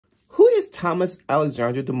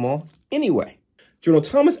Thomas-Alexandre Dumas anyway? General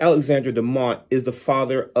Thomas-Alexandre Dumas is the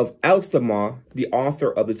father of Alex Dumas, the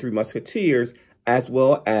author of The Three Musketeers, as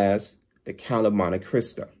well as The Count of Monte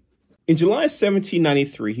Cristo. In July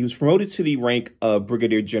 1793, he was promoted to the rank of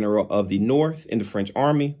Brigadier General of the North in the French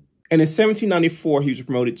Army. And in 1794, he was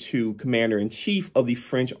promoted to Commander-in-Chief of the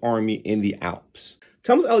French Army in the Alps.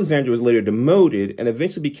 Thomas-Alexandre was later demoted and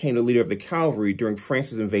eventually became the leader of the cavalry during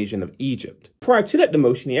France's invasion of Egypt. Prior to that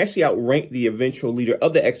demotion, he actually outranked the eventual leader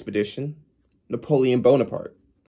of the expedition, Napoleon Bonaparte.